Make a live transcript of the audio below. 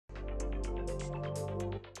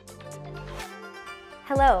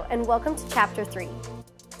Hello and welcome to Chapter 3.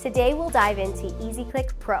 Today we'll dive into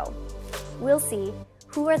EasyClick Pro. We'll see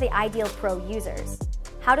who are the ideal Pro users,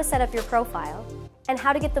 how to set up your profile, and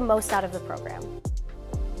how to get the most out of the program.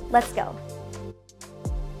 Let's go.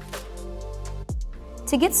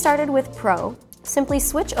 To get started with Pro, simply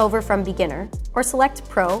switch over from Beginner or select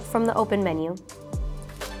Pro from the open menu.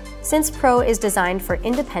 Since Pro is designed for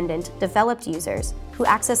independent, developed users who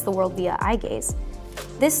access the world via eye gaze,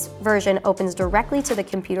 this version opens directly to the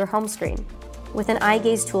computer home screen with an eye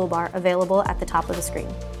gaze toolbar available at the top of the screen.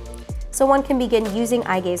 So one can begin using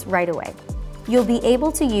eye gaze right away. You'll be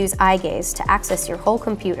able to use eye gaze to access your whole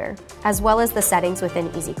computer, as well as the settings within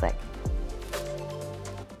EasyClick.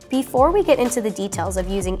 Before we get into the details of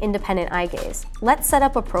using independent eye gaze, let's set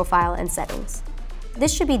up a profile and settings.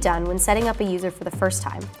 This should be done when setting up a user for the first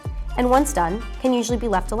time, and once done, can usually be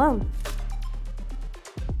left alone.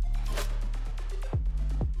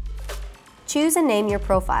 Choose and name your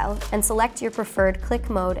profile and select your preferred click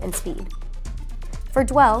mode and speed. For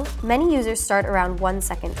dwell, many users start around 1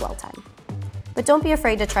 second dwell time, but don't be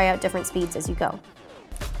afraid to try out different speeds as you go.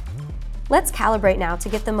 Let's calibrate now to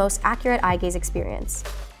get the most accurate eye gaze experience.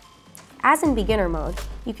 As in beginner mode,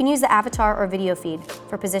 you can use the avatar or video feed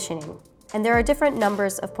for positioning, and there are different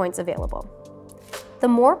numbers of points available. The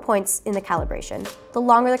more points in the calibration, the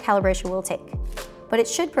longer the calibration will take, but it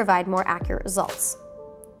should provide more accurate results.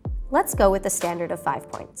 Let's go with the standard of 5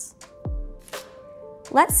 points.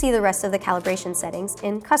 Let's see the rest of the calibration settings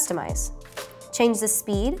in Customize. Change the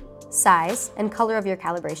speed, size, and color of your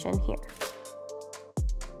calibration here.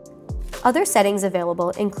 Other settings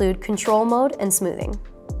available include Control Mode and Smoothing.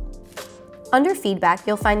 Under Feedback,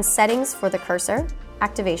 you'll find settings for the cursor,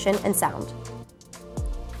 activation, and sound.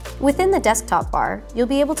 Within the desktop bar, you'll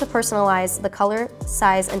be able to personalize the color,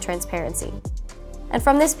 size, and transparency. And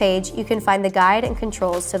from this page, you can find the guide and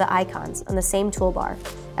controls to the icons on the same toolbar,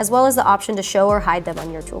 as well as the option to show or hide them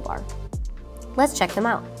on your toolbar. Let's check them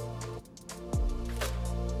out.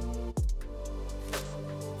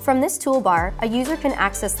 From this toolbar, a user can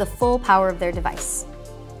access the full power of their device.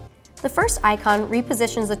 The first icon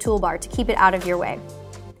repositions the toolbar to keep it out of your way.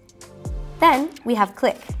 Then we have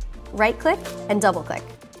Click, right-click, and double-click.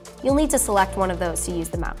 You'll need to select one of those to use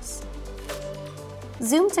the mouse.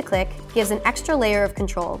 Zoom to Click gives an extra layer of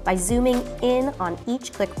control by zooming in on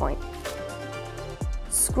each click point.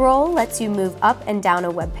 Scroll lets you move up and down a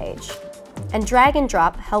web page, and drag and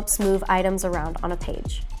drop helps move items around on a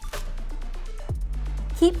page.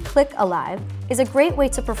 Keep Click Alive is a great way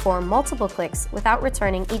to perform multiple clicks without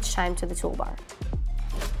returning each time to the toolbar.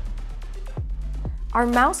 Our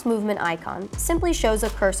mouse movement icon simply shows a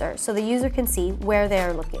cursor so the user can see where they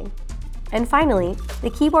are looking. And finally, the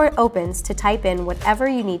keyboard opens to type in whatever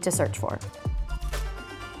you need to search for.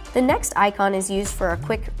 The next icon is used for a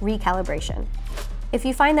quick recalibration. If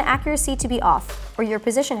you find the accuracy to be off or your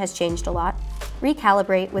position has changed a lot,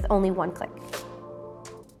 recalibrate with only one click.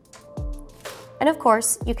 And of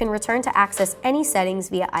course, you can return to access any settings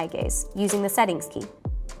via eye gaze using the Settings key.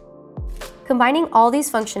 Combining all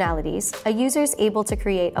these functionalities, a user is able to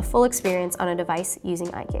create a full experience on a device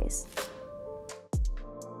using eye gaze.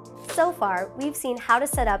 So far, we've seen how to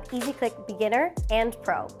set up EasyClick Beginner and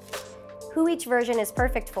Pro, who each version is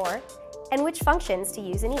perfect for, and which functions to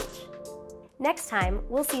use in each. Next time,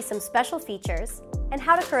 we'll see some special features and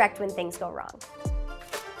how to correct when things go wrong.